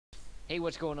Hey,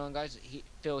 what's going on, guys?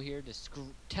 Phil here,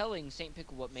 telling St.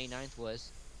 Pickle what May 9th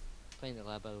was. Playing the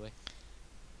lab, by the way.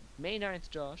 May 9th,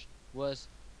 Josh, was...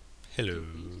 Hello.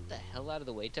 Dude, will you get the hell out of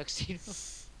the way, Tuxedo?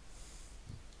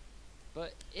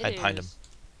 But it Hide behind him. is...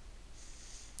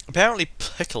 Apparently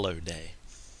Piccolo Day.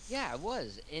 Yeah, it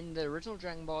was. In the original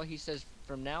Dragon Ball, he says,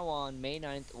 from now on, May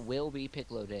 9th will be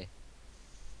Piccolo Day.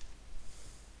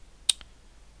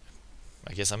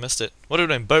 I guess I missed it. What are we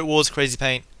doing? Boat Wars, Crazy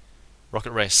Paint,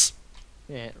 Rocket Race.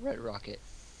 Yeah, Red Rocket.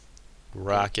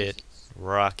 Rocket,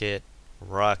 rocket,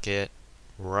 rocket,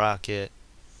 rocket,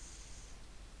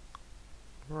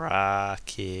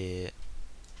 rocket.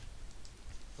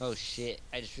 Oh shit,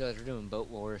 I just realized we're doing Boat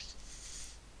Wars.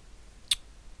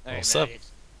 Alright, What's up?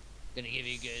 maggots. Gonna give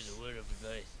you guys a word of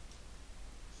advice.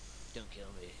 Don't kill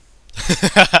me.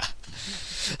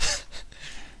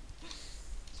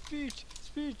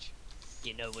 Speech.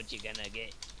 You know what you're gonna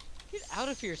get. Get out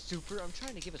of here, Super. I'm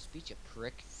trying to give a speech, you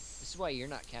prick. This is why you're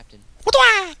not captain.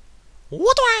 What-wa?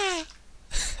 What-wa?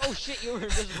 Oh shit, you were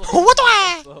invisible.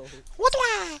 What-wa? Oh.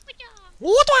 What-wa?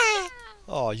 What-wa?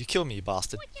 Oh, you killed me, you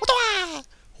bastard. What-wa?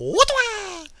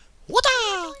 What-wa?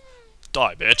 What-wa?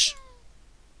 Die, bitch.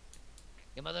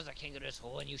 Your mother's a kangaroo's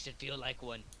hole and you should feel like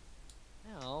one.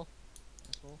 No.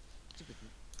 Asshole. Stupid.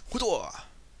 What-wa?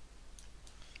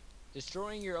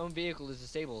 Destroying your own vehicle is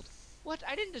disabled. What?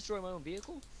 I didn't destroy my own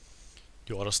vehicle.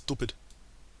 You are stupid.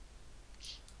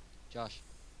 Josh.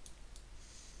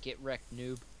 Get wrecked,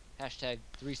 noob. Hashtag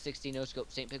 360 no scope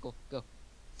St. Pickle. Go.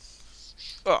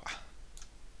 Ah.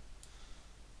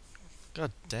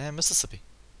 God damn, Mississippi.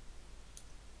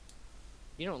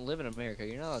 You don't live in America.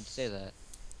 You're not allowed to say that.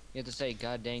 You have to say,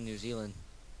 God dang New Zealand.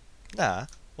 Nah,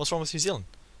 what's wrong with New Zealand?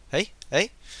 Hey?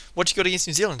 What you got against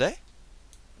New Zealand, eh?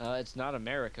 It's not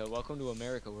America. Welcome to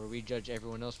America, where we judge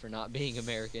everyone else for not being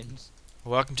Americans.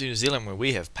 Welcome to New Zealand, where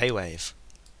we have Paywave.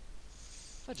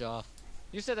 Fudge off.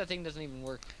 You said that thing doesn't even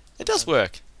work. It does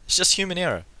work. It's just human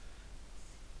error.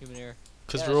 Human error.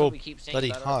 Because Yeah, we're that's all what we keep saying bloody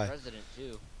about our high. president,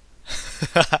 too.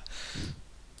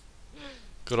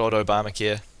 Good old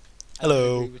Obamacare. I would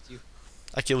Hello. agree with you.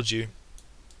 I killed you.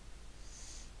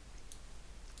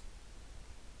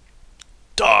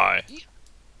 Die.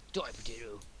 Die,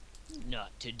 potato.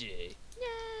 Not today.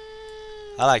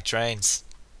 I like trains.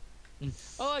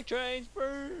 I like trains.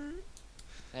 Brr.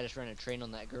 I just ran a train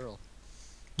on that girl.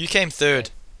 You came third.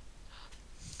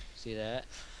 See that?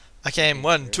 I came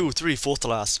 1, 2, 3, fourth to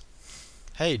last.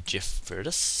 Hey, Jeff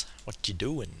Vertus. What you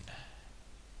doing?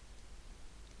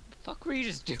 The fuck were you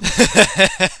just doing?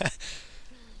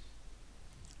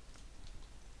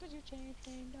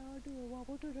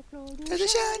 There's a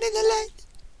shine in the light.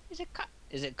 Is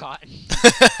it cotton?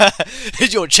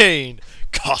 Is your chain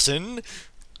cotton?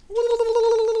 Does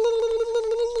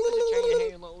it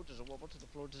chain halo? Does it wobble to the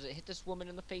floor? Does it hit this woman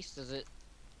in the face? Does it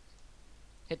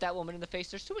hit that woman in the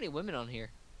face? There's too many women on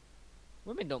here.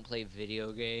 Women don't play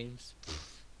video games.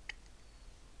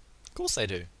 Of course they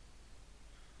do.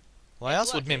 Why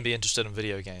else would men be interested in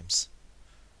video games?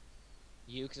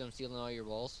 You, because I'm stealing all your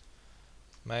balls.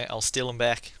 Mate, I'll steal them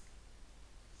back.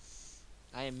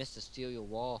 I am Mr. Steal Your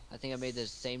Wall. I think I made the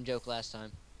same joke last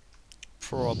time.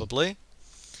 Probably.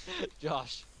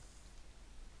 Josh.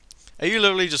 Are you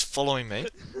literally just following me?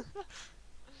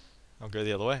 I'll go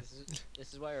the other way.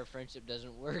 This is why our friendship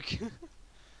doesn't work.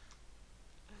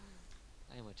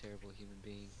 I am a terrible human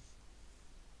being.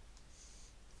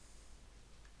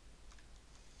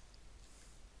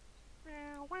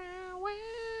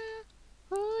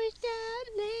 Who's that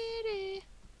lady?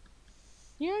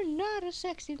 You're not a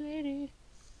sexy lady.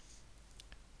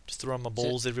 Just throwing my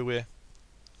balls everywhere.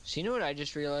 So you know what I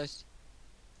just realized?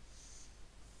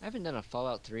 I haven't done a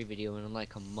Fallout 3 video in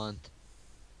like a month.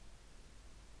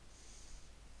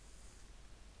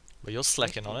 But you're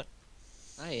slacking on it.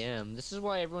 I am. This is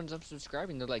why everyone's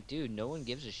unsubscribing. They're like, dude, no one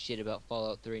gives a shit about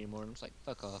Fallout 3 anymore. And I'm just like,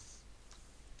 fuck off.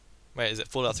 Wait, is it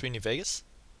Fallout 3 New Vegas?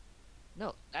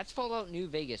 No, that's Fallout New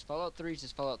Vegas. Fallout 3 is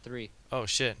just Fallout 3. Oh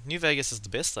shit, New Vegas is the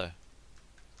best though.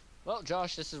 Well,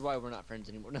 Josh, this is why we're not friends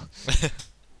anymore. No.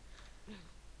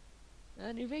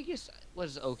 New Vegas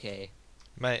was okay.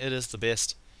 Mate, it is the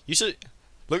best. You should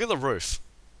look at the roof.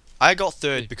 I got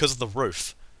third because of the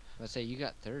roof. Let's say you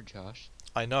got third, Josh.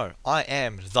 I know. I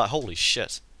am the holy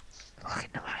shit. Look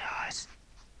into my eyes.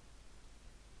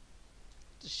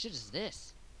 What the shit is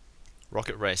this?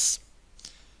 Rocket race.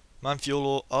 Mine fuel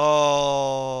or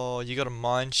oh, you gotta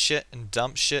mine shit and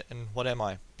dump shit and what am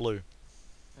I? Blue.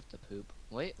 I have to poop.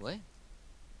 Wait, what?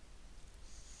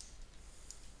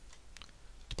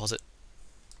 Deposit.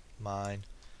 Mine.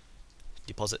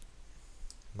 Deposit.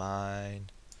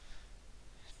 Mine.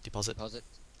 Deposit. Deposit.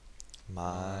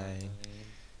 Mine.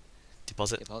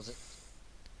 Deposit. Deposit.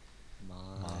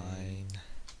 Mine. Mine.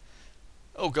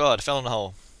 Oh god, I fell in the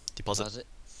hole. Deposit. Deposit.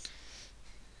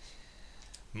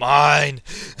 Mine!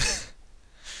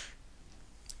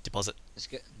 Deposit. Let's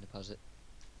get deposit.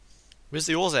 Where's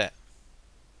the ores at?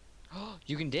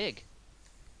 You can dig.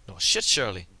 Oh shit,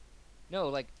 Shirley. No,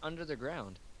 like under the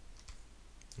ground.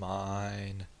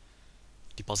 Mine.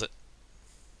 Deposit.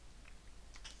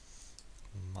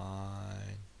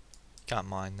 Mine. Can't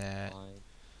mine that. Mine.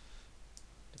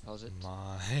 Deposit.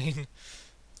 Mine.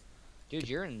 Dude,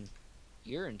 you're in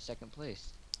second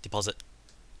place. Deposit.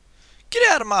 Get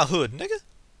out of my hood, nigga.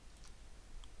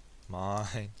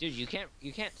 Mine. Dude, you can't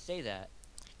say that.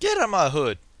 Get out of my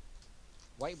hood.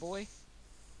 White boy?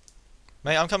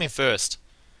 Mate, I'm coming first.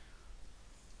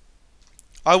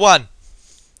 I won.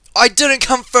 I didn't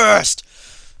come first.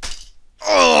 Did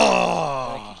I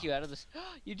Oh! kick you out of this?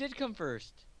 You did come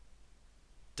first.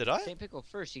 Did I? St. Pickle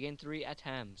first. You gained 3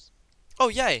 atoms. Oh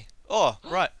yay! Oh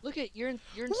right. Look at you're in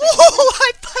second Whoa!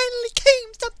 I finally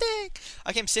came something.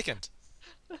 I came second.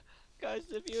 Guys,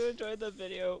 if you enjoyed the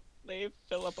video, leave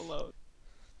Philip alone.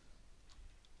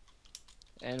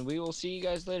 And we will see you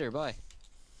guys later. Bye.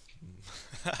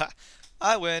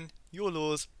 I win. You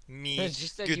lose. Me.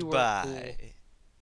 Just said you were Goodbye. cool.